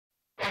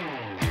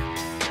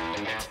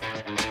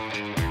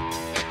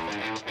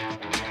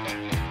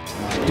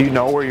Do you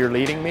know where you're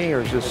leading me,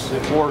 or is this?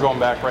 We're going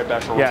back right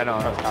back to yeah, no.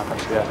 press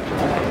conference.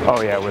 Yeah.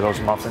 Oh yeah, where those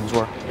muffins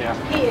were. Yeah.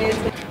 He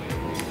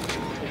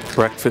is.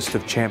 Breakfast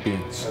of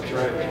Champions. That's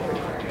right.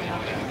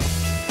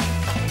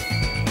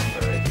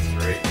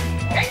 Great.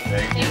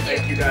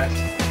 Thank you guys.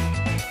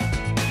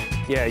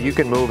 Yeah, you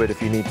can move it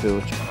if you need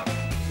to.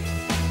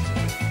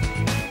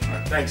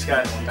 Thanks,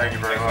 guys. Thank you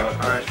very much.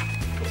 All right.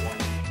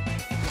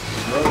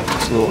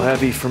 It's a little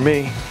heavy for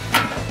me.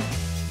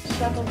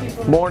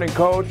 Morning,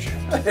 Coach.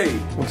 Hey,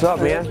 what's up,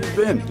 man? How you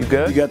been? You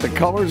good? You got the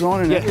colors on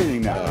and Yeah.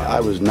 everything now.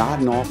 I was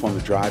nodding off on the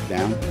drive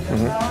down,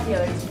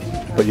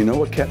 but you know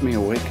what kept me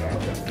awake?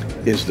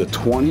 Is the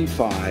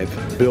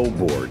 25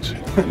 billboards.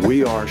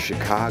 We are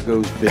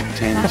Chicago's Big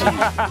Ten team.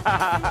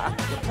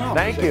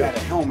 Thank you. Got a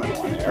helmet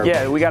on there.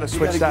 Yeah, we got to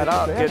switch that get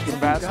up. the Get some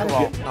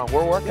basketball. No,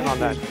 we're working on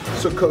that.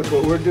 So, Coach,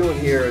 what we're doing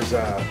here is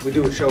we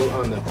do a show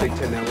on the Big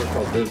Ten Network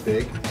called Live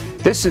Big.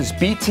 This is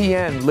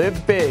BTN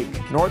Live Big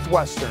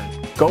Northwestern.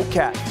 Go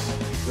Cats.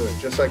 Good.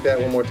 Just like that,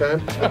 one more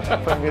time.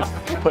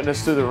 Putting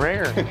us through the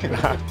ringer.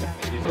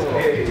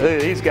 Look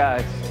at these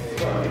guys.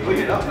 Look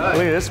at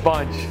this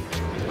bunch.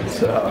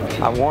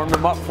 I warmed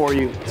them up for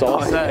you. It's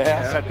all set.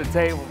 Yeah. Set the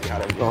table.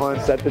 Go on,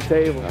 set the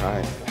table. All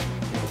right.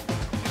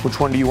 Which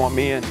one do you want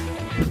me in?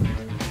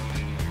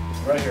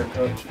 Right here,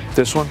 Coach.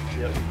 This one?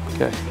 Yep.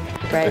 Okay.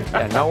 Right.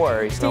 Yeah, no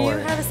worries. Do No you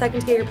worries. have a second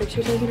to get your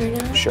picture taken right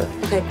now? Sure.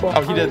 Okay, cool.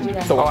 Oh, he did. Do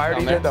that. So Oh, I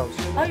already did those.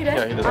 Oh, you did?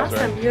 Yeah, he did those, Awesome.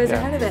 right? You guys Yeah. are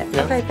ahead of it.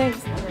 Yeah. Okay,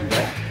 thanks.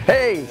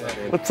 Hey,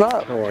 what's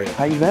up? How are you?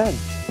 How you been?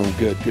 I'm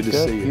good. Good to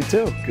see you. You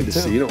too. Good to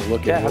see you. You don't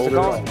look Yeah, any how's it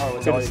older. going?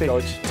 Oh, Good to see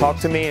you. Talk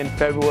to me in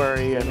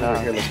February and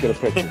Here, let's get a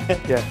picture.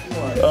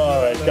 yeah.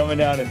 All right, coming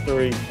down in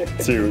 3,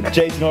 2.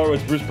 Jason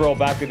Horowitz, Bruce Pearl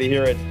back with you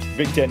here at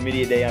Big Ten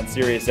Media Day on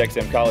Sirius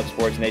XM College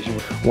Sports Nation.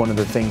 One of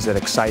the things that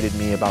excited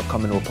me about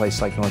coming to a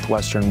place like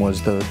Northwestern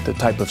was the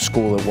type of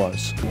school it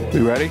was.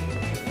 We ready?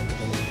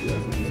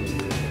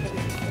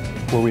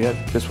 Where we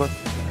at? This one?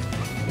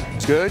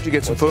 It's good? You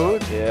get some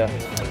food? Yeah.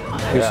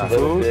 Get some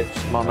food? bit.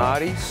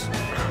 Malnati's?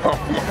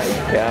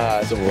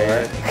 Yeah, it's a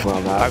word.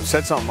 I've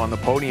said something on the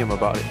podium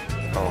about it.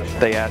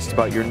 They asked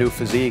about your new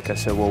physique. I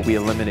said, well, we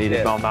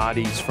eliminated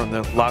Malnati's from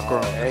the locker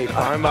room. Hey,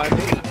 fine by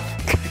me.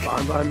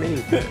 Fine by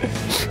me.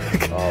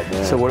 Oh,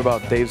 man. So what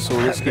about Dave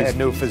Soliski's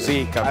new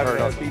physique?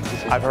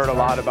 I've heard a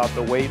lot about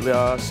the weight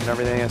loss and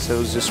everything. I said it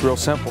was just real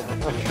simple.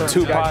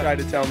 Two pies. Tried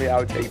to tell me I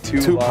would take two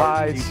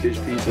large pies. deep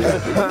dish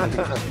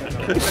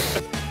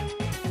pieces.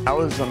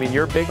 I mean,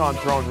 you're big on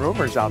throwing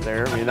rumors out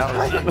there. I mean, that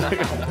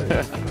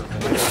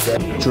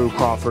was Drew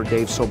Crawford,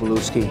 Dave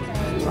Sobolewski.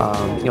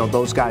 You know,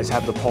 those guys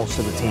have the pulse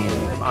of the team.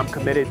 I'm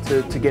committed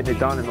to getting it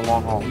done in the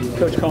long haul.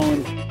 Coach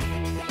Collins.